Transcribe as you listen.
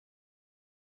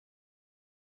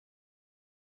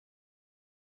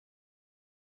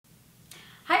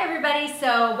Hi everybody,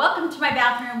 so welcome to my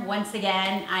bathroom once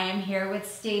again. I am here with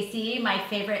Stacey, my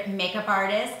favorite makeup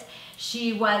artist.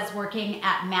 She was working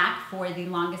at MAC for the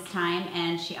longest time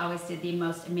and she always did the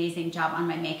most amazing job on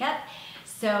my makeup.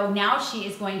 So now she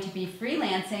is going to be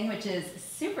freelancing, which is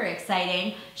super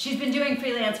exciting. She's been doing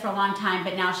freelance for a long time,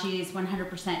 but now she's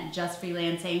 100% just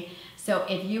freelancing. So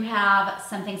if you have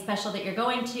something special that you're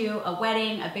going to, a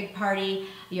wedding, a big party,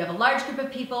 you have a large group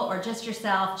of people or just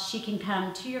yourself, she can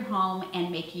come to your home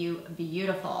and make you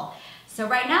beautiful. So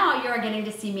right now you're getting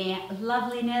to see me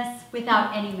loveliness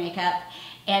without any makeup,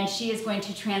 and she is going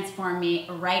to transform me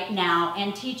right now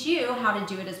and teach you how to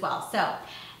do it as well. So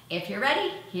if you're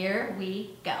ready, here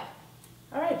we go.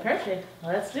 All right, perfect.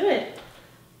 Let's do it.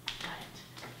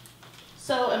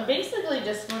 So I'm basically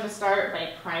just going to start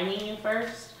by priming you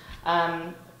first.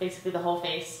 Basically the whole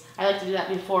face. I like to do that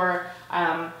before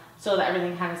so that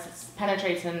everything kind of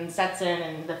penetrates and sets in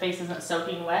and the face isn't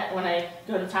soaking wet when I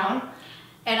go to town.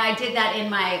 And I did that in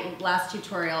my last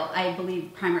tutorial. I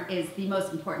believe primer is the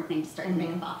most important thing to start your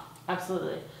makeup off.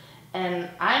 Absolutely. And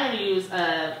I'm going to use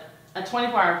a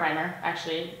 24-hour primer,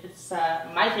 actually. It's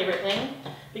my favorite thing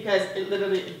because it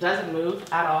literally doesn't move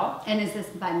at all. And is this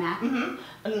by MAC?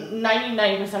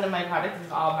 99% of my product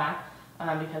is all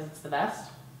MAC because it's the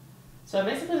best. So I'm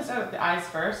basically going to start with the eyes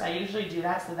first. I usually do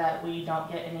that so that we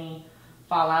don't get any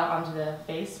fallout onto the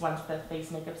face once the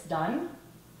face makeup's done.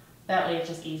 That way it's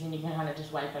just easy and you can kind of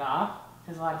just wipe it off.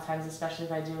 Because a lot of times, especially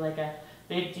if I do like a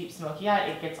big deep smoky eye,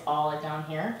 it gets all like down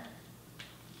here.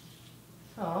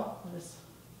 So I'll just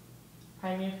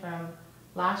prime you from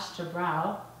lash to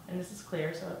brow. And this is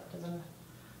clear so it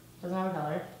doesn't have a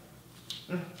color.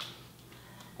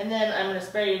 And then I'm going to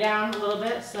spray you down a little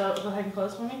bit, so go ahead and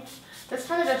close for me. This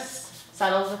kind of just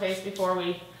settles the face before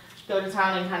we go to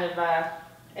town, and kind of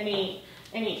any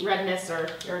redness or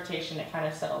irritation, it kind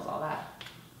of settles all that.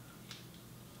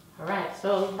 All right,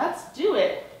 so let's do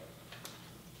it.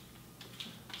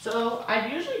 So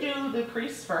I usually do the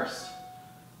crease first.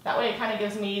 That way it kind of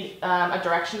gives me a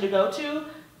direction to go to.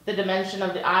 The dimension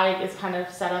of the eye is kind of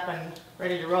set up and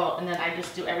ready to roll, and then I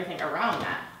just do everything around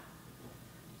that.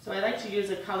 So I like to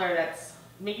use a color that's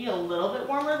maybe a little bit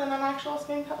warmer than an actual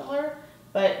skin color,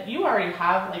 but you already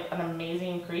have like an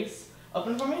amazing crease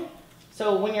open for me.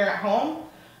 So when you're at home,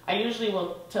 I usually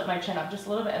will tilt my chin up just a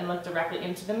little bit and look directly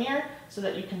into the mirror so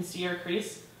that you can see your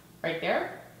crease right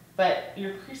there. But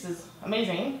your crease is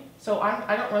amazing, so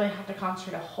I don't really have to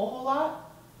concentrate a whole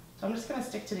lot. So I'm just gonna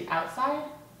stick to the outside,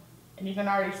 and you can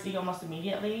already see almost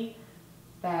immediately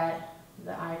that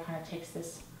the eye kind of takes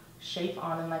this shape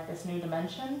on in like this new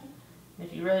dimension. And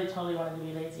if you really totally wanted to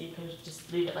be lazy, you could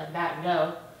just leave it like that and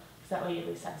go, because that way you at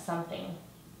least have something.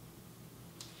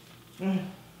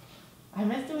 I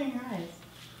miss doing your eyes.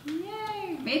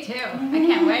 Yay! Me too. I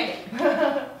can't wait.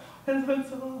 It's been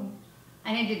so long.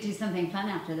 I need to do something fun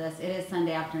after this. It is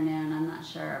Sunday afternoon. I'm not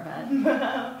sure,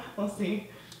 but we'll see.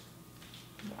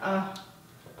 So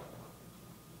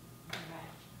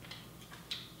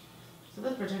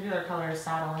this particular color is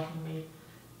saddle. I can be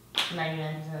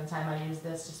 99% of the time I use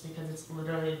this just because it's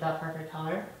literally the perfect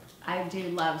color. I do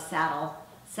love Saddle.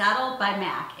 Saddle by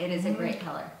MAC. It is a great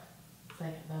color. It's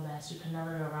like the best. You can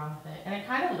never go wrong with it. And it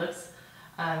kind of looks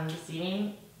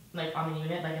deceiving, like on the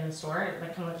unit, like in the store. It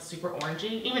like kind of looks super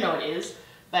orangey, even though it is.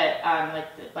 But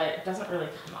but it doesn't really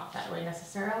come off that way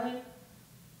necessarily.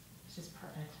 It's just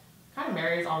perfect. Kind of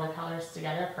marries all the colors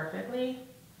together perfectly,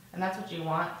 and that's what you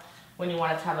want when you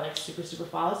want it to have like super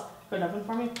flawless. Good open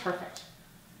for me. Perfect.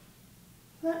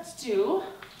 Let's just do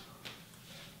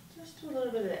a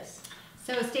little bit of this.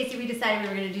 So Stacey, we decided we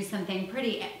were going to do something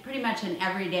pretty much an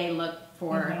everyday look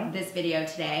for this video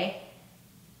today.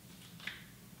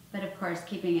 But of course,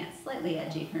 keeping it slightly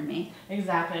edgy for me.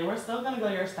 Exactly. We're still going to go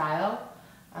your style.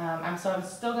 I'm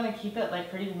still going to keep it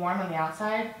like pretty warm on the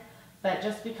outside, but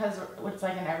just because it's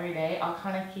like an everyday, I'll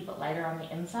kind of keep it lighter on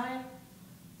the inside.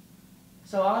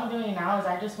 So all I'm doing now is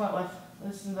I just went with,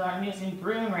 I'm using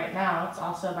Brun right now. It's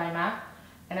also by MAC.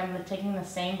 And I'm taking the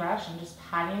same brush and just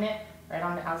patting it right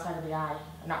on the outside of the eye.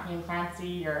 I'm not being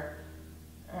fancy or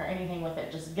anything with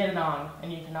it. Just get it on,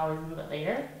 and you can always move it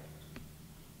later.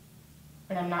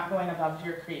 And I'm not going above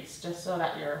your crease, just so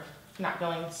that you're not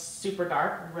going super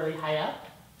dark, really high up.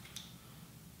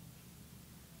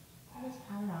 I just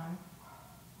pat it on.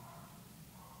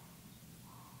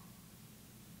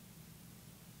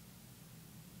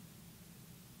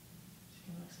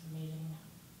 It looks amazing.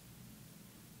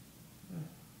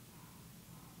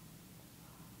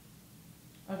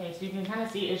 Okay, so you can kind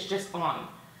of see it's just on.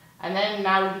 And then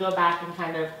now we can go back and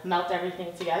kind of melt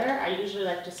everything together. I usually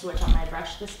like to switch on my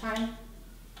brush this time.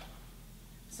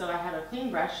 So I have a clean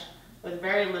brush with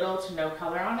very little to no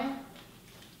color on it.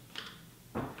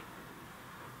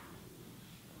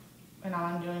 And all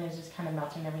I'm doing is just kind of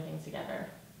melting everything together.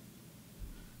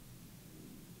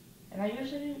 And I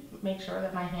usually make sure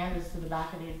that my hand is to the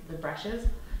back of the brushes.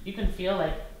 You can feel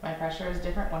like my pressure is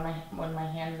different when my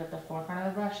hand is at the forefront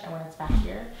of the brush and when it's back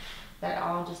here. That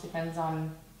all just depends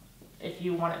on if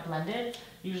you want it blended.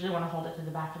 You usually want to hold it to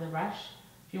the back of the brush.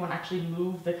 If you want to actually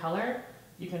move the color,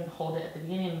 you can hold it at the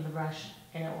beginning of the brush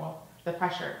and the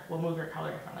pressure will move your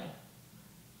color differently.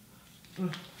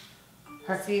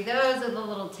 See, those are the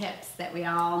little tips that we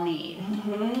all need.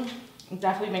 It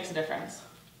definitely makes a difference.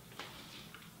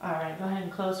 All right, go ahead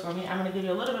and close for me. I'm going to give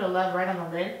you a little bit of love right on the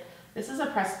lid. This is a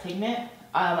pressed pigment,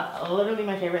 literally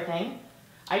my favorite thing.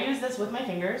 I use this with my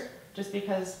fingers just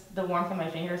because the warmth of my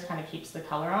fingers kind of keeps the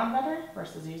color on better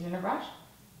versus using a brush.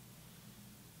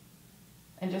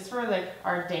 And just for like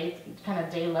our day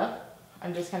look,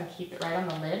 I'm just going to keep it right on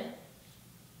the lid.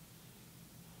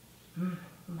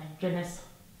 My goodness.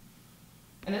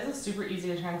 And this is super easy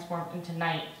to transform into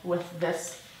night with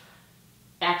this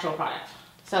actual product.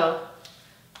 So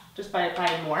just by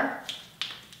buying more.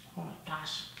 Oh my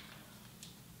gosh.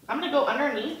 I'm going to go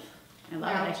underneath. I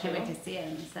love it. I can't wait to see it.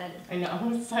 I'm excited. I know.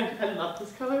 I'm excited. I love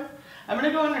this color. I'm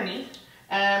going to go underneath.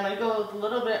 And I'm going to go with a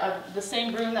little bit of the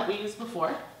same brun that we used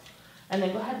before. And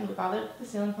then go ahead and follow it to the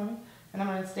ceiling for me. And I'm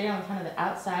going to stay on kind of the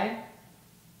outside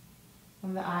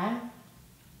of the eye.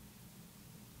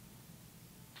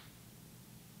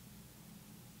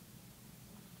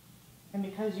 And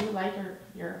because you like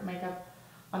your makeup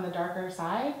on the darker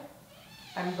side,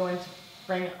 I'm going to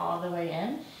bring it all the way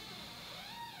in.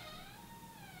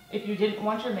 If you didn't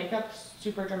want your makeup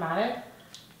super dramatic,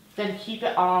 then keep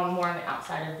it all more on the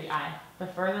outside of the eye. The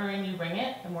further in you bring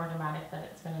it, the more dramatic that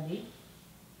it's going to be.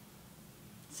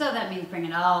 So that means bring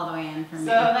it all the way in for me.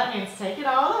 So that means take it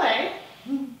all the way.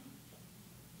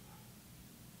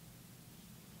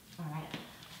 All right.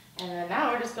 And then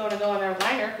now we're just going to go on our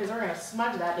liner because we're going to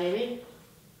smudge that baby.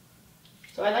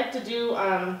 So I like to do,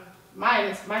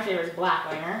 my favorite is black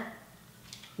liner.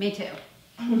 Me too.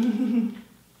 All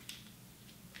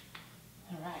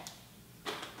right.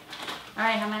 All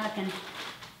right, how am I looking?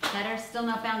 Better? Still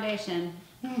no foundation.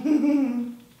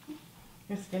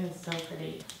 Your skin is so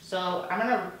pretty. So I'm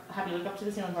gonna have you look up to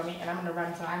the ceiling for me and I'm gonna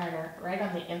run some eyeliner right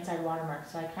on the inside watermark.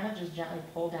 So I kind of just gently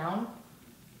pull down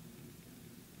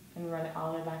and run it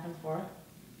all the way back and forth.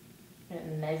 Get it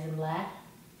nice and black.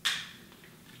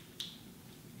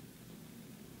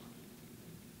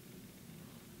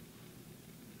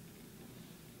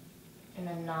 And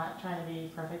I'm not trying to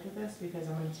be perfect with this because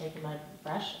I'm going to take my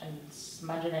brush and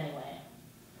smudge it anyway.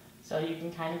 So you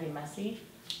can kind of be messy.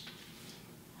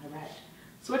 All right.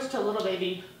 Switch to a little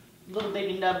baby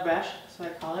nub brush, so I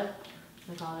call it.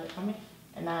 For me.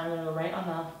 And now I'm going to go right on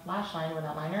the lash line where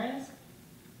that liner is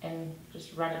and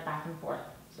just run it back and forth.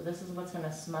 So this is what's going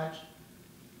to smudge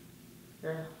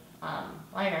your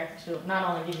liner to not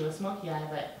only give you a smoky eye,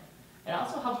 but it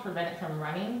also helps prevent it from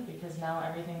running because now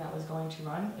everything that was going to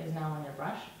run is now on your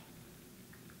brush.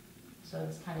 So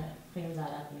this kind of cleans that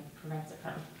up and prevents it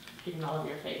from getting all over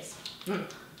your face.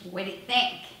 What do you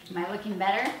think? Am I looking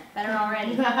better? Better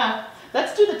already?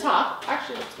 Let's do the top.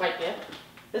 Actually, let's wipe it.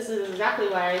 This is exactly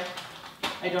why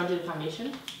I don't do the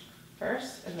foundation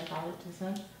first and then follow it to the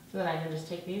sun. So then I can just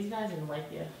take these guys and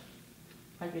wipe you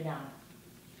down.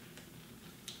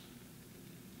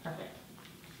 Perfect.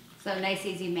 So nice,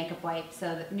 easy makeup wipe.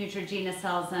 So Neutrogena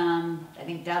sells them. I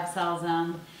think Dove sells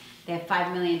them. They have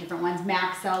 5 million different ones.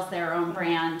 MAC sells their own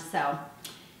brand. So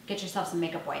get yourself some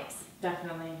makeup wipes.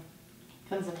 Definitely.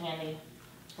 Comes in handy.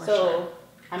 For so sure.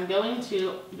 I'm going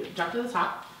to jump to the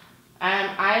top.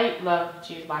 I love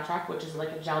to use Black Rock, which is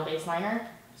like a gel base liner.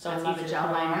 So it's I love easy a to gel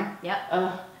put liner. on.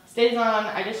 Yep. Stays on.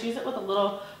 I just use it with a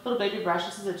little baby brush.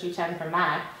 This is a 210 from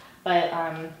MAC, but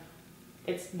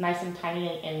it's nice and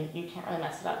tiny and you can't really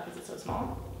mess it up because it's so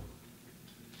small.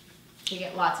 You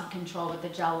get lots of control with the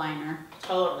gel liner.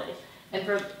 Totally. And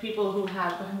for people who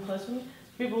have, go ahead and close for me.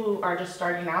 People who are just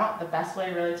starting out, the best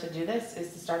way really to do this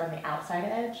is to start on the outside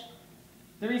edge.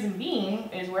 The reason being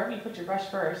is wherever you put your brush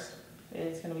first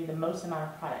is going to be the most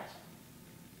amount of product.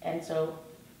 And so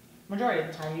majority of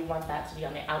the time you want that to be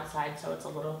on the outside so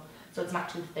it's not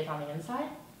too thick on the inside.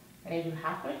 And I do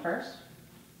halfway first.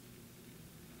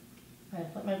 I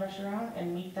flip my brush around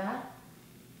and meet that.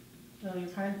 So you're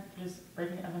kind of just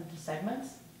breaking it up into segments.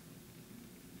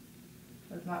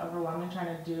 So it's not overwhelming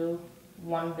trying to do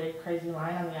one big crazy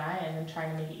line on the eye and then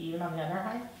trying to make it even on the other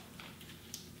eye.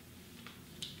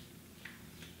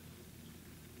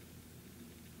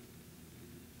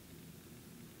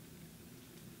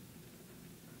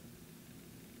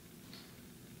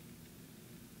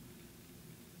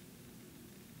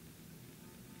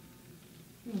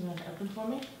 and then open for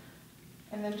me.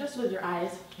 And then just with your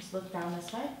eyes, just look down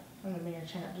this way. I'm gonna bring your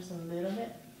chin up just a little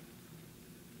bit.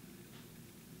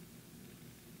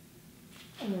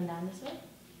 And then down this way.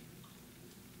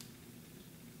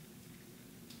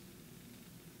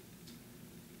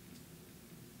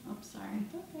 Oops, sorry.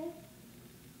 Okay.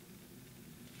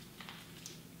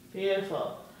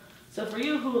 Beautiful. So for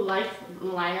you who like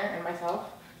liner, and myself,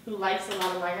 who likes a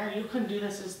lot of liner, you can do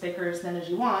this as thick or as thin as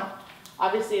you want.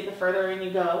 Obviously, the further in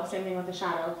you go, same thing with the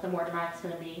shadow, the more dramatic it's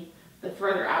going to be. The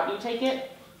further out you take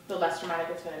it, the less dramatic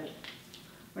it's going to be.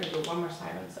 We're going to go one more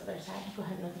side on this other side. Go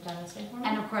ahead and look it down this way for me.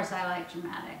 And of course, I like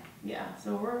dramatic. Yeah,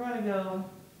 so we're going to go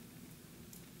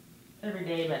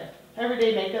everyday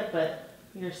makeup, but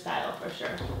your style for sure.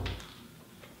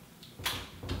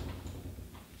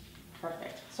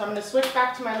 Perfect. So I'm going to switch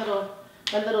back to my little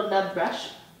nub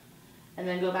brush and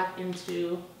then go back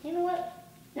into, you know what?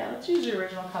 Yeah, let's use the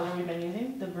original color we've been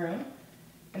using, the brun.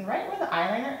 And right where the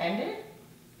eyeliner ended,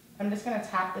 I'm just going to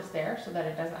tap this there so that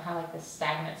it doesn't have like this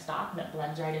stagnant stop and it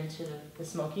blends right into the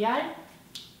smoky eye.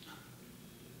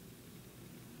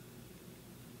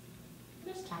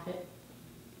 Just tap it.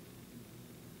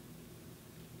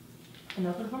 And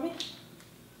open for me.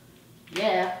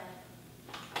 Yeah.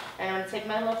 And I'm going to take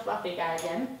my little fluffy guy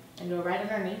again and go right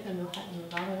underneath and go ahead and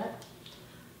move all of it.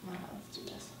 Let's do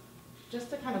this. Just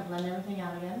to kind of blend everything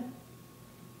out again.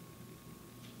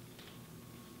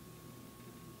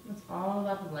 It's all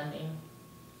about the blending.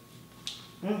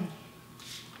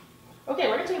 Okay,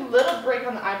 we're going to take a little break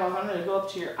on the eyeballs. I'm going to go up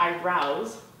to your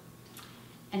eyebrows.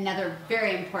 Another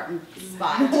very important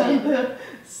spot too.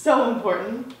 So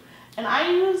important. And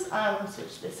I use,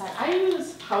 switch this side. I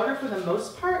use powder for the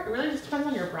most part. It really just depends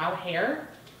on your brow hair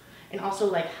and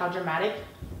also like how dramatic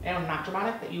and not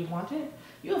dramatic that you want it.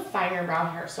 You have finer brow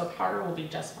hair, so powder will be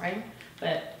just fine,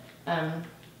 but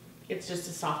it's just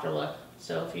a softer look.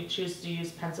 So if you choose to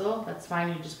use pencil, that's fine.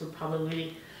 You just would probably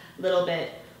be a little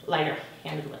bit lighter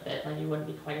handed with it. Like you wouldn't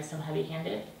be quite as so heavy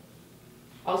handed.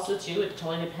 Also too, it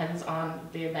totally depends on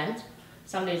the event.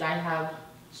 Some days I have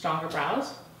stronger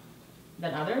brows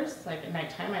than others. Like at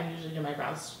nighttime, I usually do my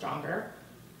brows stronger.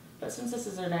 But since this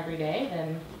is an everyday,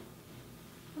 then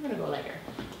I'm gonna go lighter.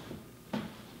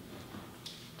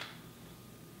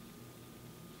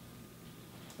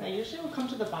 I usually will come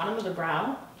to the bottom of the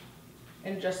brow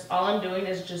and just all I'm doing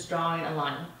is just drawing a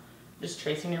line, just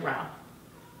tracing your brow.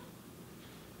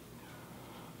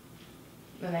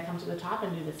 Then I come to the top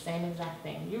and do the same exact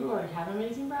thing. You already have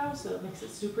amazing brows, so it makes it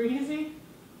super easy.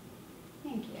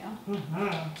 Thank you.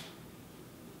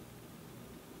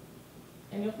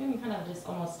 And you'll feel me kind of just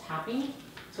almost tapping,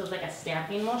 so it's like a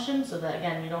stamping motion, so that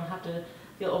again, you don't have to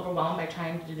feel overwhelmed by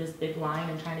trying to do this big line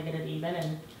and trying to get it even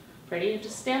and pretty.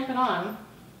 Just stamp it on.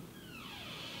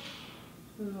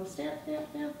 A little stamp, stamp,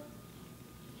 stamp.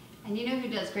 And you know who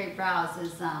does great brows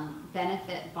is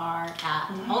Benefit Bar at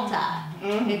Ulta.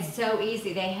 It's so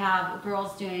easy. They have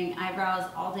girls doing eyebrows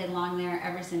all day long there,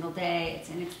 every single day.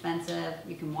 It's inexpensive.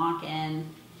 You can walk in.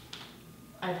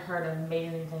 I've heard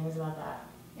amazing things about that.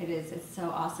 It is. It's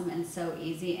so awesome and so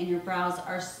easy. And your brows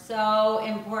are so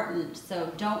important.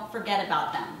 So don't forget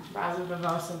about them. Brows are the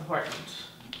most important.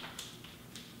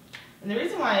 And the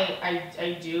reason why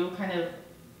I do kind of,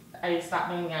 I stop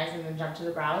doing the eyes and then jump to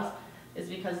the brows is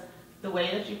because the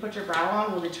way that you put your brow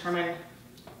on will determine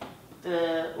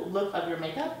the look of your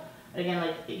makeup. And again,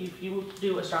 like if you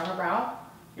do a stronger brow,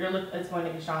 your look is going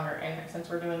to be stronger. And since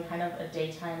we're doing kind of a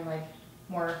daytime, like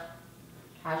more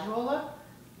casual look,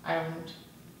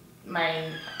 my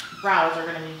brows are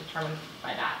going to be determined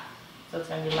by that. So it's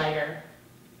going to be lighter.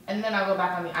 And then I'll go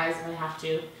back on the eyes if I have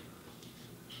to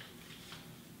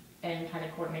and kind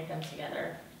of coordinate them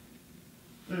together.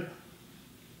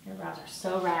 Your brows are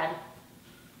so rad.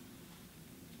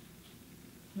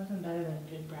 Nothing better than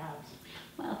good brows.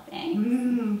 Well, thanks.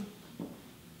 And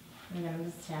then I'm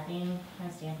just tapping, kind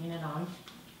of stamping it on.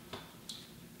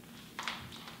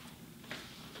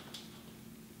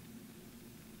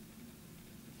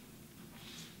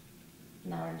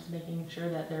 Now we're just making sure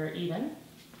that they're even.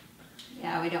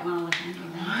 Yeah, we don't want to look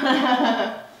uneven.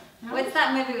 What's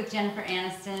that movie with Jennifer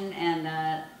Aniston and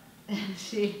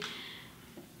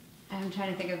I'm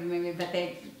trying to think of the movie, but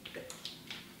they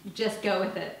just go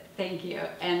with it. Thank you.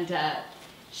 And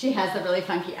she has the really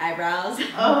funky eyebrows.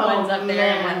 One's up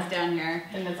there and one's down here.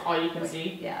 And that's all you can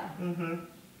see? Yeah.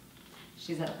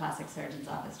 She's at a plastic surgeon's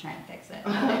office trying to fix it.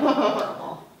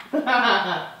 Horrible.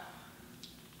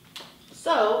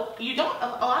 So, you don't,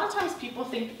 a lot of times people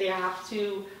think they have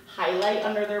to highlight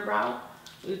under their brow.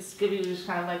 It's give you just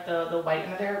kind of like the white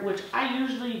under there, which I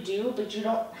usually do, but you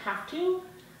don't have to.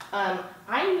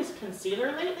 I use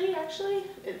concealer lately, actually.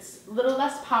 It's a little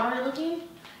less powdery looking,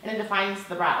 and it defines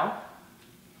the brow.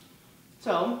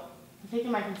 So, I'm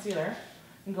taking my concealer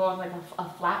and go with like a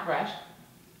flat brush.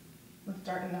 I'm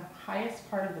starting the highest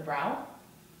part of the brow.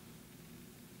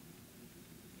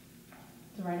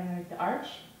 So right underneath the arch.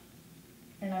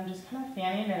 And I'm just kind of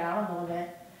fanning it out a little bit.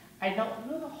 I don't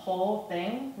do the whole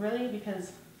thing, really, because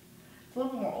it's a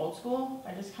little bit more old school.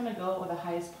 I just kind of go with the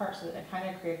highest part so that it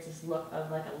kind of creates this look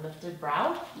of like a lifted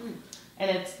brow. And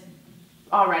it's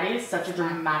already such a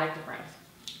dramatic difference.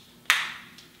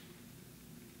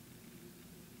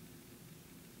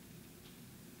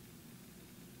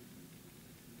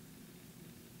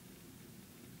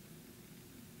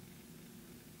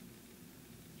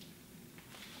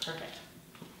 Perfect.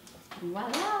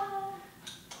 Voila!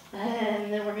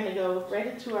 And then we're going to go right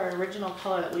into our original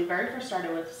color that we very first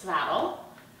started with, Saddle.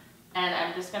 And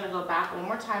I'm just going to go back one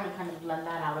more time and kind of blend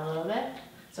that out a little bit.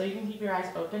 So you can keep your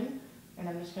eyes open. And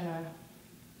I'm just going to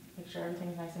make sure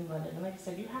everything's nice and blended. And like I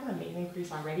said, you have an amazing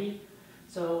crease already.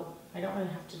 So I don't really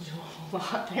have to do a whole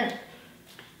lot there.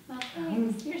 Well,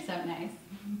 thanks. You're so nice.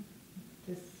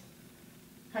 Just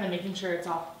kind of making sure it's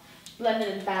all blended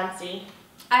and fancy.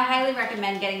 I highly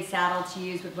recommend getting Saddle to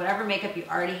use with whatever makeup you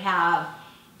already have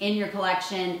in your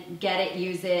collection. Get it,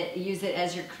 use it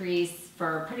as your crease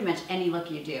for pretty much any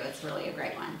look you do. It's really a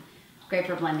great one. Great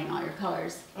for blending all your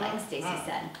colors, like Stacey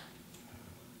said.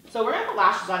 So we're gonna put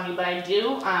lashes on you, but I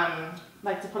do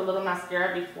like to put a little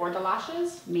mascara before the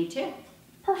lashes. Me too.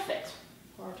 Perfect.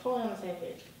 We're totally on the same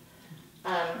page.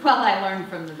 Well, I learned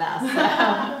from the best.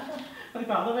 So. Like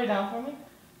all the way down for me.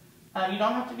 You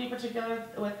don't have to be particular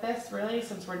with this, really,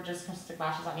 since we're just going to stick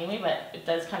lashes on anyway, but it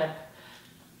does kind of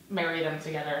marry them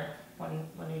together when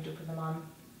you do put them on.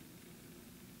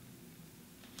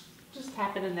 Just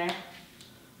tap it in there.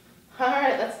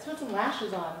 Alright, let's put some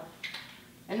lashes on.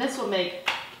 And this will make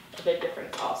a big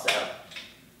difference also.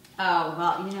 Oh,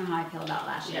 well, you know how I feel about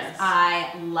lashes. Yes.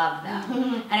 I love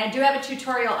them. And I do have a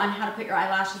tutorial on how to put your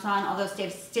eyelashes on, although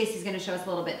Stacey's going to show us a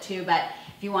little bit too, but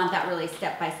if you want that really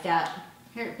step-by-step,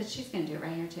 here, but she's going to do it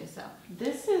right here too, so.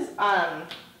 This is, I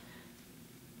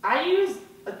use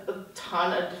a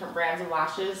ton of different brands of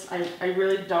lashes. I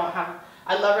really don't have,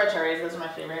 I love red cherries, those are my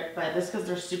favorite, but this because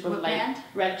they're super What light. brand?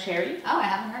 Red cherry. Oh, I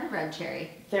haven't heard of red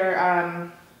cherry. They're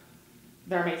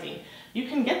amazing. You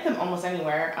can get them almost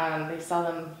anywhere. They sell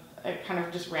them at kind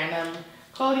of just random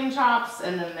clothing shops,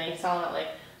 and then they sell them at like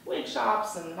wig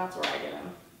shops, and that's where I get them.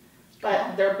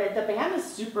 But the band is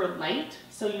super light,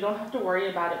 so you don't have to worry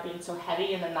about it being so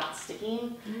heavy and then not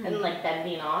sticking and like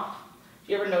bending off. If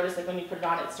you ever notice, like when you put it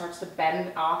on, it starts to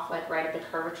bend off like right at the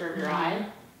curvature of your eye.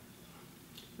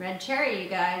 Red cherry, you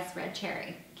guys, red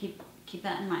cherry. Keep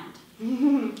that in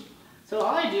mind. So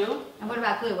all I do. And what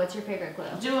about glue? What's your favorite glue?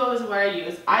 Duo is what I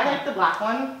use. I like the black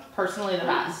one personally the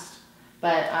best,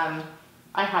 but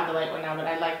I have the light one now, but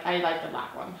I like the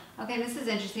black one. Okay, this is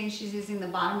interesting. She's using the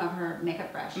bottom of her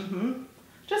makeup brush.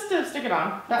 Just to stick it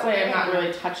on. That way I'm not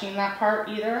really touching that part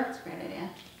either. That's a great idea.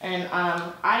 And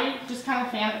I just kind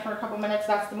of fan it for a couple minutes.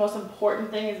 That's the most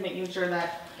important thing, is making sure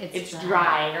that it's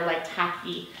dry or like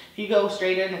tacky. If you go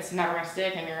straight in, it's never going to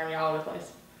stick and you're going to be all over the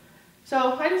place.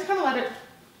 So I just kind of let it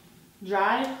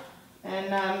dry.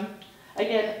 And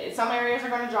again, some areas are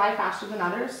going to dry faster than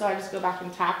others, so I just go back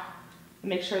and tap and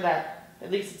make sure that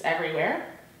at least it's everywhere.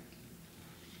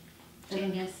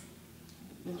 Genius.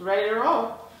 It's ready to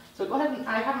roll. So go ahead and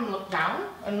I have them look down.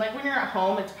 And like when you're at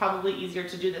home, it's probably easier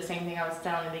to do the same thing I was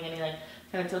telling in the beginning, like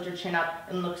kind of tilt your chin up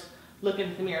and look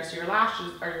into the mirror so your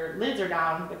lashes or your lids are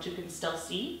down, but you can still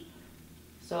see.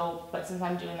 So, but since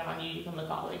I'm doing them on you, you can look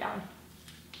all the way down.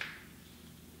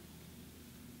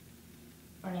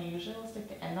 And I usually will stick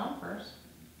the end on first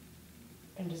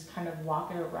and just kind of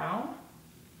walk it around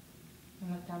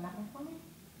and look down that one for me.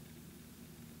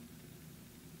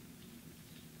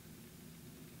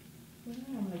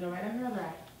 I'm gonna go right under the other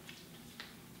eye.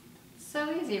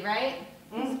 So easy, right?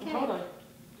 Totally.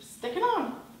 Just stick it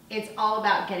on. It's all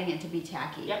about getting it to be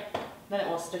tacky. Yep. Then it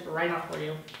will stick right on for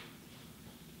you.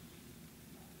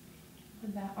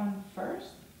 Put that on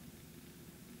first.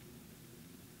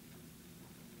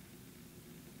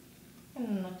 And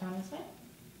then look down this way.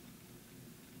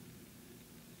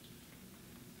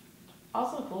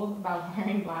 Also cool about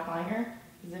wearing black liner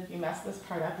is if you mess this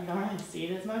part up, you don't really see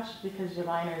it as much because your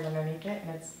liner is underneath it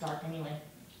and it's dark anyway.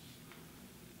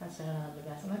 That's the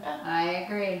best. I'm like, oh. I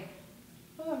agree.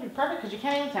 Oh, that'd be perfect because you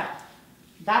can't even tell.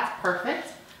 That's perfect.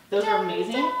 Those are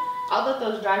amazing. I'll let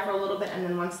those dry for a little bit, and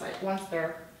then once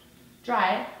they're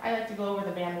dry, I like to go over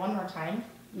the band one more time.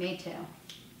 Me too.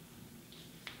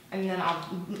 And then I'll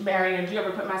marry. And do you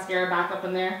ever put mascara back up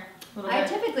in there? I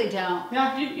typically don't.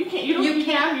 Yeah, you can. You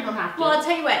don't have to. Well, I'll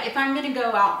tell you what. If I'm gonna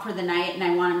go out for the night and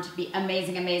I want them to be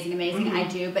amazing, I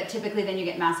do. But typically, then you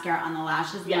get mascara on the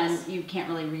lashes, then you can't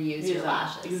really reuse your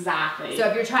lashes. Exactly. So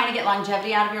if you're trying to get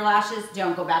longevity out of your lashes,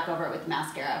 don't go back over it with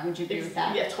mascara. Would you agree with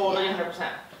that? Yeah, totally, 100%.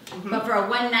 But for a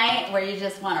one night where you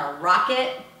just want to rock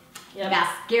it,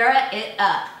 mascara it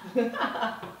up.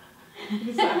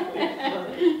 Exactly.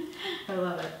 I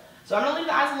love it. So I'm gonna leave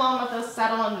the eyes alone, let those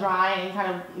settle and dry, and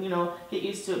kind of, you know, get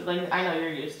used to it. Like, I know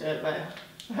you're used to it, but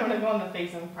I'm gonna go on the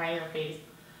face and prime your face.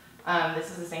 This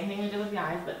is the same thing we did with the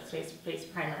eyes, but it's face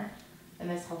primer, and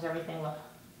this helps everything look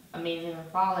amazing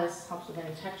and flawless. Helps with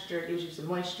any texture, gives you some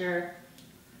moisture,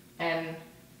 and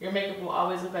your makeup will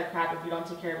always look like crap if you don't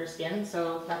take care of your skin.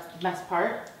 So that's the best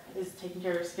part, is taking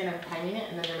care of your skin and priming it,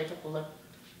 and then your makeup will look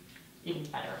even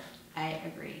better. I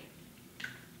agree.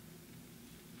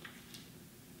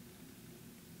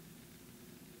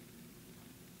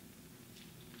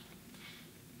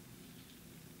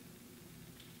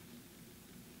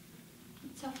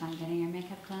 It's so fun getting your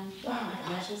makeup done. Oh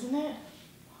my gosh, isn't it?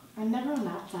 I'm never on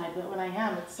that side, but when I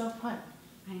am, it's so fun.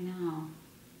 I know.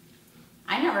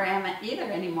 I never am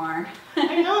either anymore.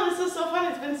 I know, this is so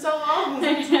fun. It's been so long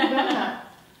since I've done that.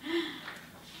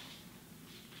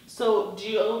 So do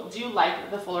you like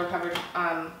the fuller coverage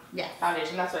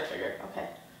foundation? That's what I figured. Okay,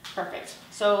 perfect.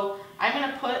 So I'm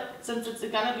gonna put, since it's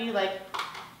gonna be like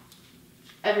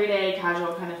everyday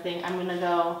casual kind of thing, I'm gonna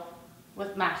go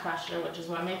with Matchmaster, which is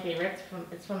one of my favorites.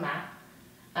 It's from MAC.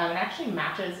 It actually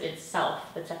matches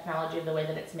itself, the technology of the way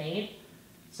that it's made.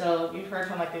 So you've heard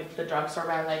from like the drugstore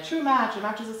brand, like True Match, it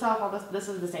matches itself, all this. This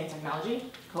is the same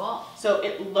technology. Cool. So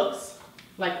it looks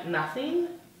like nothing,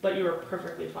 but you are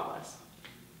perfectly flawless.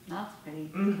 That's pretty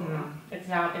cool. It's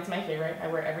my favorite. I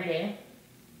wear it every day.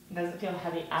 It doesn't feel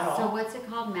heavy at all. So what's it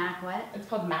called? MAC what? It's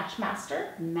called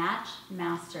Matchmaster.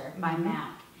 Matchmaster by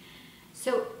MAC.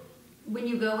 So when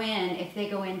you go in, if they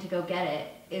go in to go get it,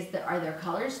 are there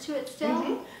colors to it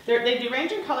still? They do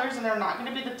range in colors, and they're not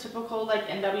going to be the typical like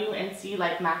NW and C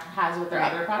like MAC has with their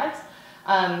other products.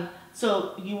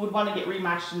 So you would want to get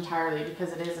rematched entirely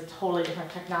because it is a totally different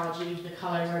technology. The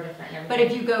colors are different. And but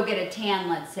if you go get a tan,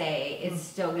 let's say, it's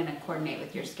still going to coordinate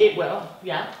with your skin. It will,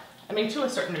 yeah. I mean, to a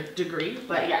certain degree,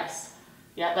 but yes.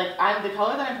 Yeah, like the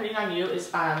color that I'm putting on you is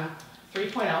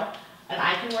 3.0, and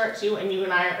I can wear it too, and you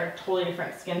and I are totally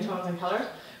different skin tones and colors.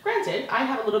 Granted, I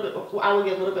will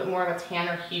get a little bit more of a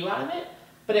tanner hue out of it,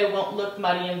 but it won't look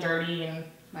muddy and dirty and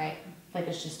like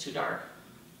it's just too dark.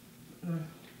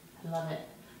 I love it.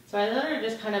 So I literally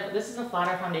just this is a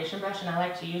flatter foundation brush, and I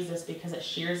like to use this because it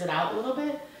shears it out a little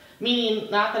bit. Meaning,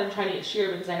 not that I'm trying to get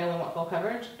sheer because I know we want full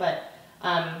coverage, but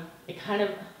it kind of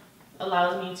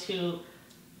allows me to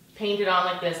paint it on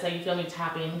like this, like you feel me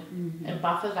tapping, and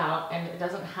buff it out, and it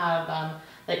doesn't have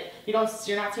like you're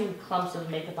not seeing clumps of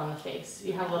makeup on the face.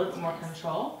 You have a little bit more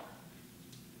control.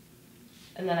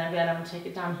 And then again, I'm gonna take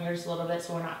it down here just a little bit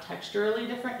so we're not texturally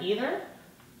different either.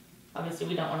 Obviously,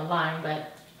 we don't want a line,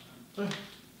 but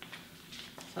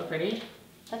so pretty.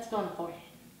 Let's go on the forehead.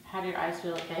 How do your eyes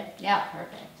feel? Okay. Yeah,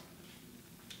 perfect.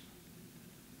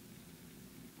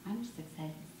 I'm just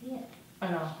excited to see it. I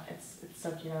know, it's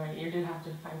so cute already. You do have to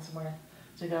find somewhere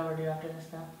to go or do after this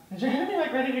though. Is your hair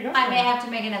like ready to go? I may have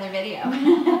to make another video.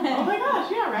 Oh my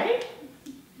gosh, yeah, right?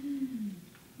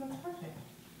 That's perfect.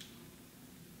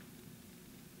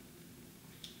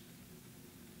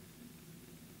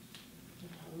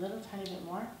 A little tiny bit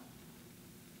more.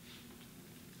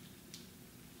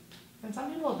 And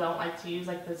some people don't like to use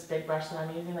like this big brush that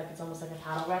I'm using, like it's almost like a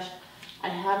paddle brush. I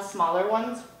have smaller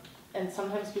ones, and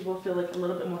sometimes people feel like a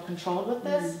little bit more controlled with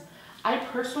this. I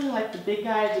personally like the big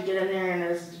guy to get in there and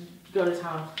just go to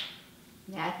town.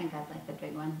 Yeah, I think I'd like the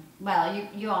big one. Well,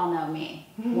 you all know me.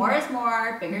 More is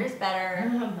more, bigger is better.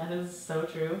 That is so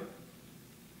true.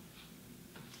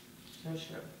 So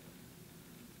true.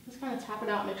 Just kind of tap it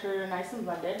out, make sure you're nice and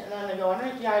blended. And then I'm going to go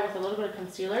underneath the eye with a little bit of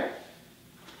concealer.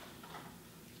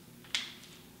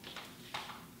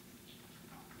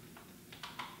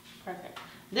 Perfect.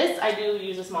 This I do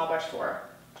use a small brush for,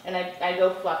 and I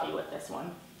go fluffy with this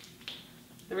one.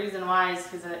 The reason why is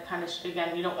because it kind of,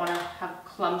 again, you don't want to have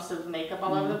clumps of makeup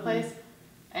all over the place.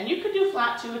 And you could do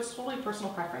flat too, it's totally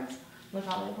personal preference. Look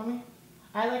out there for me.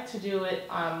 I like to do it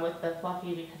with the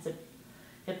fluffy because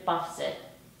it buffs it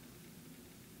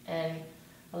and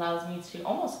allows me to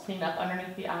almost clean up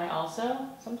underneath the eye also.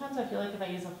 Sometimes I feel like if I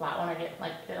use a flat one, I get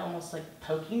like it almost like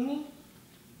poking me.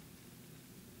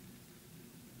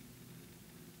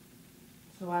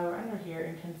 So while we're under here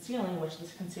and concealing, which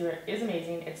this concealer is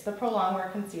amazing, it's the Pro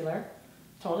Longwear concealer,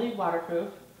 totally waterproof.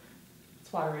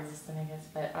 It's water resistant, I guess,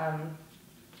 but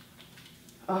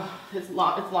Oh, it's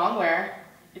longwear.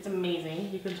 It's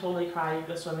amazing. You can totally cry. You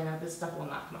go swimming and this stuff will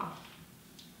not come off.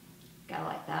 Gotta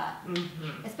like that.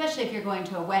 Mm-hmm. Especially if you're going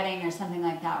to a wedding or something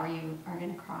like that where you are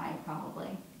gonna cry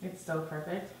probably. It's so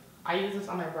perfect. I use this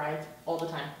on my brides all the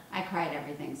time. I cry at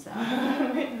everything, so.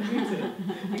 Me too.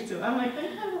 Me too. I'm like,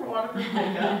 thank God for waterproof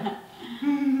makeup.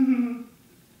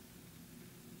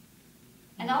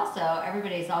 And also,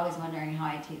 everybody's always wondering how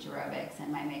I teach aerobics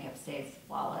and my makeup stays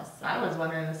flawless. So. I was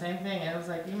wondering the same thing. I was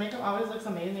like, your makeup always looks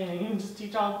amazing and you can just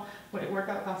teach all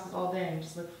workout classes all day and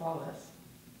just look flawless.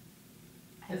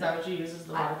 Is that what you use as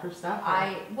the waterproof stuff?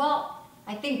 Well,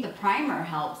 I think the primer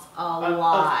helps a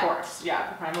lot. Of course,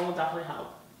 yeah, the primer will definitely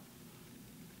help.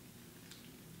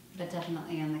 But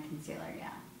definitely on the concealer,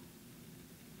 yeah.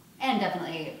 And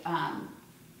definitely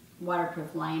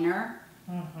waterproof liner.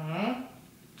 Mm-hmm.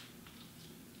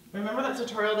 Remember that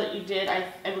tutorial that you did, I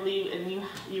believe, and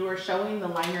you were showing the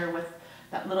liner with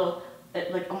that little,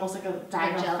 like almost like a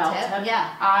diagonal felt tip?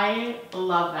 Yeah. I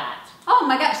love that. Oh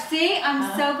my gosh, see? I'm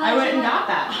so glad I went and got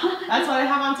that. That's what I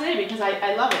have on today because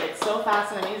I love it. It's so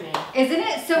fast and amazing. Isn't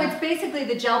it? So it's basically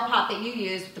the gel pot that you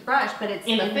use with the brush, but it's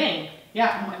in a thing.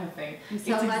 Yeah, in a thing. It's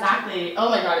so exactly, oh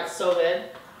my God, it's so good.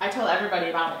 I tell everybody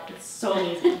about it. It's so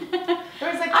amazing. Like,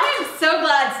 I am so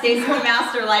glad Stacey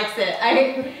Master likes it.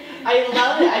 I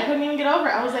love it. I couldn't even get over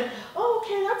it. I was like, oh,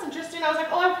 okay, that's interesting. I was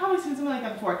like, oh, I've probably seen something like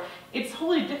that before. It's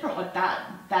totally different with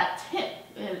that tip.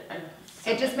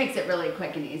 It just makes it really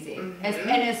quick and easy. Mm-hmm.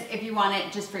 If you want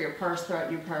it just for your purse, throw it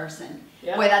in your purse. And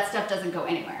yep. Boy, that stuff doesn't go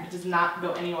anywhere. It does not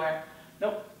go anywhere.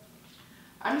 Nope.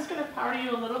 I'm just going to powder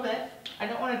you a little bit. I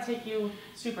don't want to take you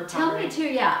super powdery. Tell me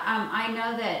too, yeah. I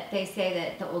know that they say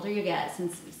that the older you get,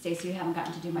 since Stacey, you haven't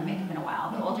gotten to do my makeup in a while,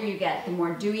 the older you get, the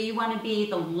more dewy you want to be,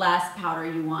 the less powder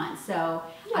you want. So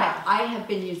yeah. I have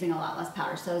been using a lot less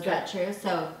powder. So is that true?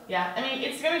 So yeah, I mean,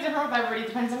 it's going to be different with everybody. It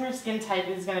depends on your skin type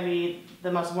is going to be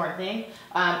the most important thing.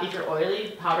 If you're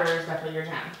oily, powder is definitely your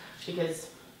jam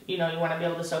because you want to be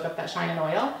able to soak up that shine and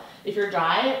oil. If you're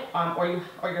dry or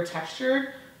you're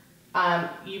textured,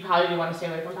 you probably do want to stay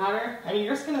away from powder. I mean,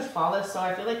 your skin is flawless, so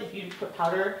I feel like if you put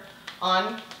powder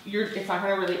on, it's not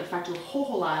going to really affect you a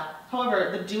whole lot.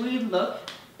 However, the dewy look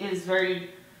is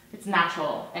it's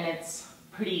natural and it's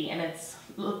pretty and it's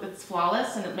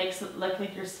flawless and it makes it look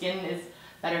like your skin is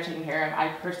better taken care of, I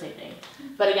personally think.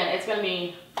 But again, it's going to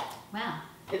be... Wow.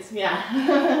 It's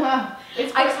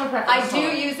personal preference. I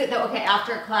do use it though. Okay,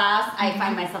 after class, I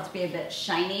find myself to be a bit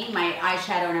shiny. My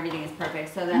eyeshadow and everything is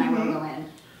perfect, so then I will go in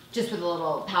just with a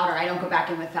little powder. I don't go back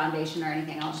in with foundation or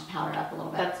anything. I'll just powder it up a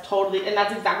little bit. And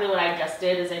that's exactly what I just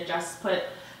did. Is I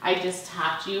just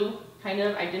tapped you kind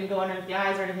of. I didn't go underneath the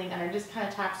eyes or anything, and I just kind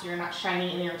of tapped so you're not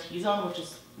shiny in your T-zone, which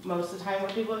is most of the time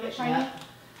where people get shiny. Yep.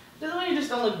 This way you just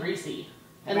don't look greasy.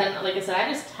 And then, like I said,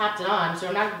 I just tapped it on, so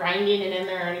I'm not grinding it in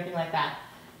there or anything like that.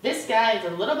 This guy is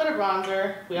a little bit of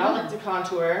bronzer. We all like to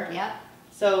contour. Yep.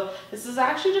 So this is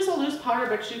actually just a loose powder,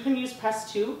 but you can use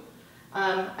pressed too.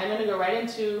 I'm going to go right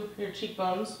into your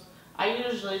cheekbones. I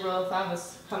usually, rule of thumb,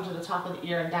 come to the top of the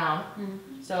ear and down.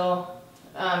 Mm-hmm. So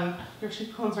your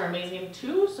cheekbones are amazing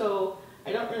too, so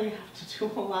I don't really have to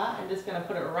do a lot. I'm just going to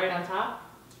put it right on top.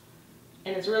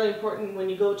 And it's really important when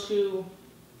you go to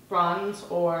bronze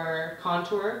or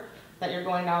contour that you're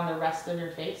going down the rest of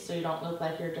your face so you don't look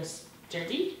like you're just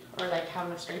dirty or like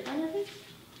having a stripe on your face.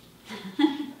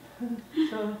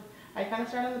 So I kind of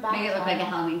start on the back. Make it look like a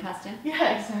Halloween costume.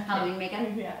 Yeah, exactly. Halloween makeup.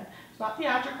 Yeah, it's not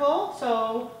theatrical.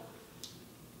 So,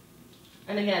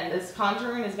 and again, this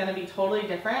contouring is going to be totally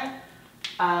different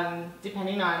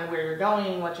depending on where you're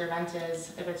going, what your event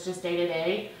is. If it's just day to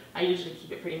day, I usually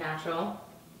keep it pretty natural.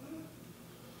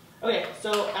 Okay,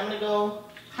 so I'm going to go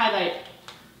highlight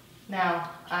now.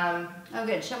 Oh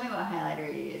good, show me what highlighter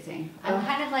you're using. I'm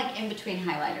kind of like in between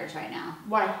highlighters right now.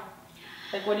 Why?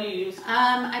 Like what do you use?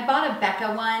 I bought a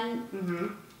Becca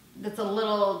one that's a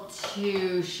little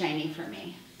too shiny for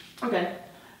me. Okay.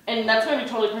 And that's going to be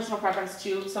totally personal preference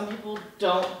too. Some people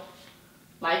don't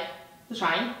like the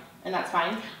shine, and that's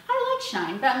fine. I like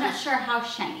shine, but I'm not sure how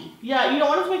shiny. Yeah, you don't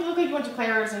want it to make it look like you went to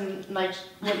Claire's and like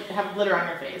have glitter on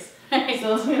your face.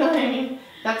 So you know what I mean?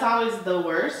 That's always the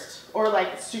worst. Or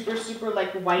like super, super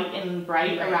like white and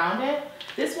bright around it.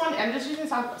 This one, I'm just using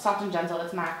soft and gentle.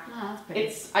 It's MAC. Oh, that's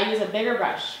pretty. I use a bigger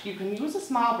brush. You can use a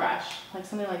small brush, like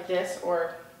something like this,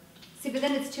 or. See, but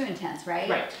then it's too intense, right?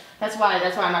 Right. That's why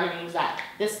I'm not going to use that.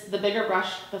 The bigger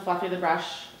brush, the fluffier the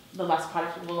brush, the less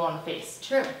product will go on the face.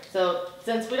 True. So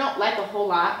since we don't like a whole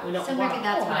lot, we don't. So maybe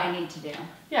that's what I need to do.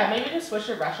 Yeah, maybe just switch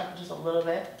your brush up just a little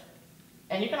bit,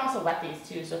 and you can also wet these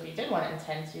too. So if you did want it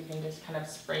intense, you can just kind of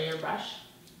spray your brush.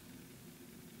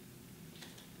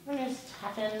 I'm just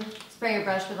tap in. Spray your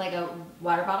brush with like a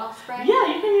water bottle spray?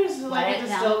 Yeah, you can use like it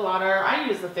distilled water. I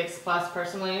use the Fix Plus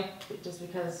personally, just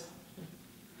because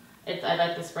I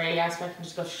like the spray aspect and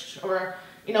just go shh, or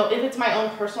you know, if it's my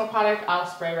own personal product, I'll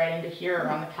spray right into here or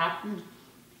on the cap.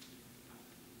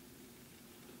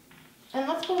 And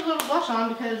let's put a little blush on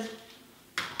because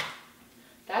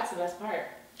that's the best part.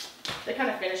 It kind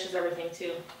of finishes everything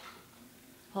too.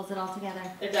 Pulls it all together.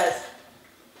 It does.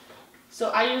 So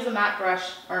I use a matte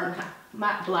brush or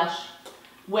matte blush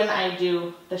when I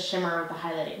do the shimmer with the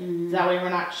highlighting. So that way we're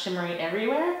not shimmering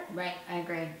everywhere. Right, I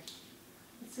agree.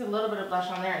 Let's get a little bit of blush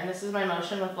on there, and this is my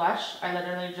motion with blush. I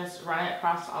literally just run it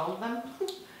across all of them.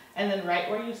 And then right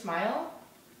where you smile,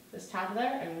 just tap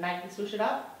there and Nike swoosh it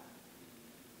up.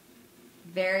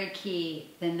 Very key,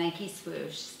 the Nike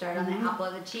swoosh. Start on the apple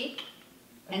of the cheek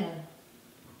and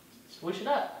swoosh it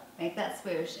up. Make that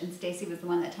swoosh. And Stacey was the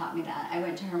one that taught me that. I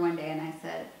went to her one day and I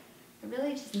said, I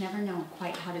really just never know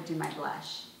quite how to do my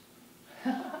blush.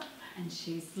 And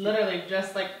she's literally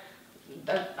just like,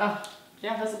 yeah,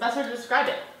 that's the best way to describe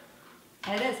it.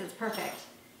 And it is, it's perfect.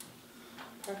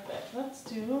 Perfect. Let's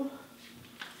put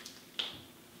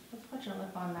your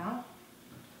lip on now.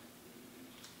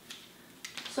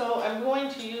 So I'm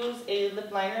going to use a lip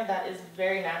liner that is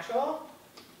very natural.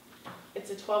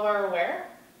 It's a 12-hour wear.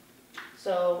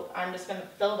 So I'm just going to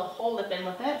fill the whole lip in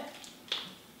with it.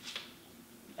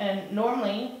 And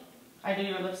normally I do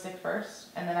your lipstick first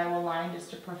and then I will line just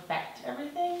to perfect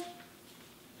everything.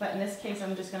 But in this case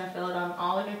I'm just going to fill it on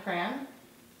all like a crayon.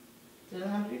 It doesn't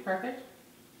have to be perfect.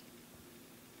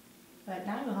 But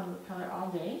now you'll have lip color all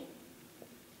day.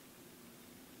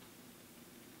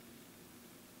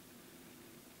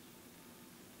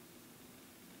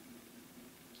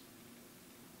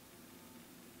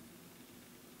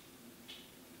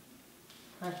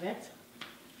 Perfect.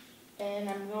 And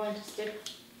I'm going to stick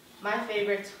my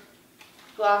favorite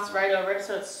gloss right over it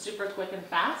so it's super quick and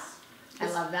fast. I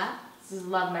love that. This is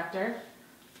Love Nectar,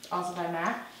 also by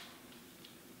MAC.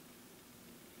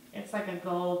 It's like a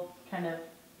gold kind of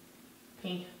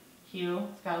pink hue.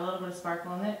 It's got a little bit of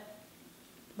sparkle in it,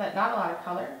 but not a lot of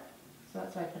color. So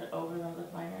that's why I put it over the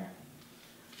lip liner.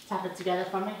 Tap it together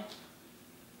for me.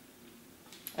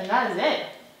 And that is it.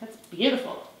 That's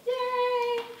beautiful.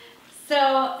 Yay!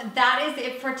 So that is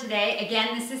it for today.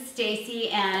 Again, this is Stacey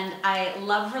and I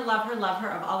love her, love her, love her.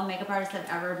 Of all the makeup artists I've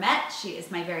ever met, she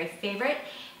is my very favorite.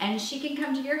 And she can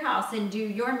come to your house and do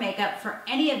your makeup for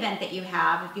any event that you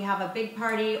have. If you have a big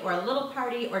party or a little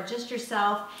party or just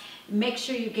yourself, make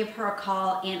sure you give her a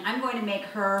call, and I'm going to make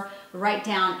her write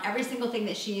down every single thing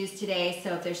that she used today.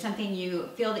 So if there's something you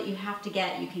feel that you have to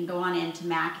get, you can go on into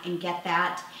MAC and get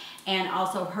that. And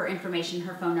also her information,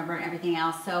 her phone number, and everything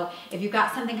else. So if you've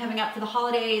got something coming up for the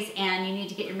holidays and you need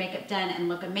to get your makeup done and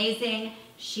look amazing,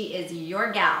 she is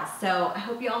your gal. So I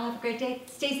hope you all have a great day.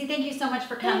 Stacey, thank you so much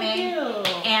for coming. Thank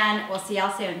you. And we'll see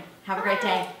y'all soon. Have a great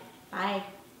day. Bye.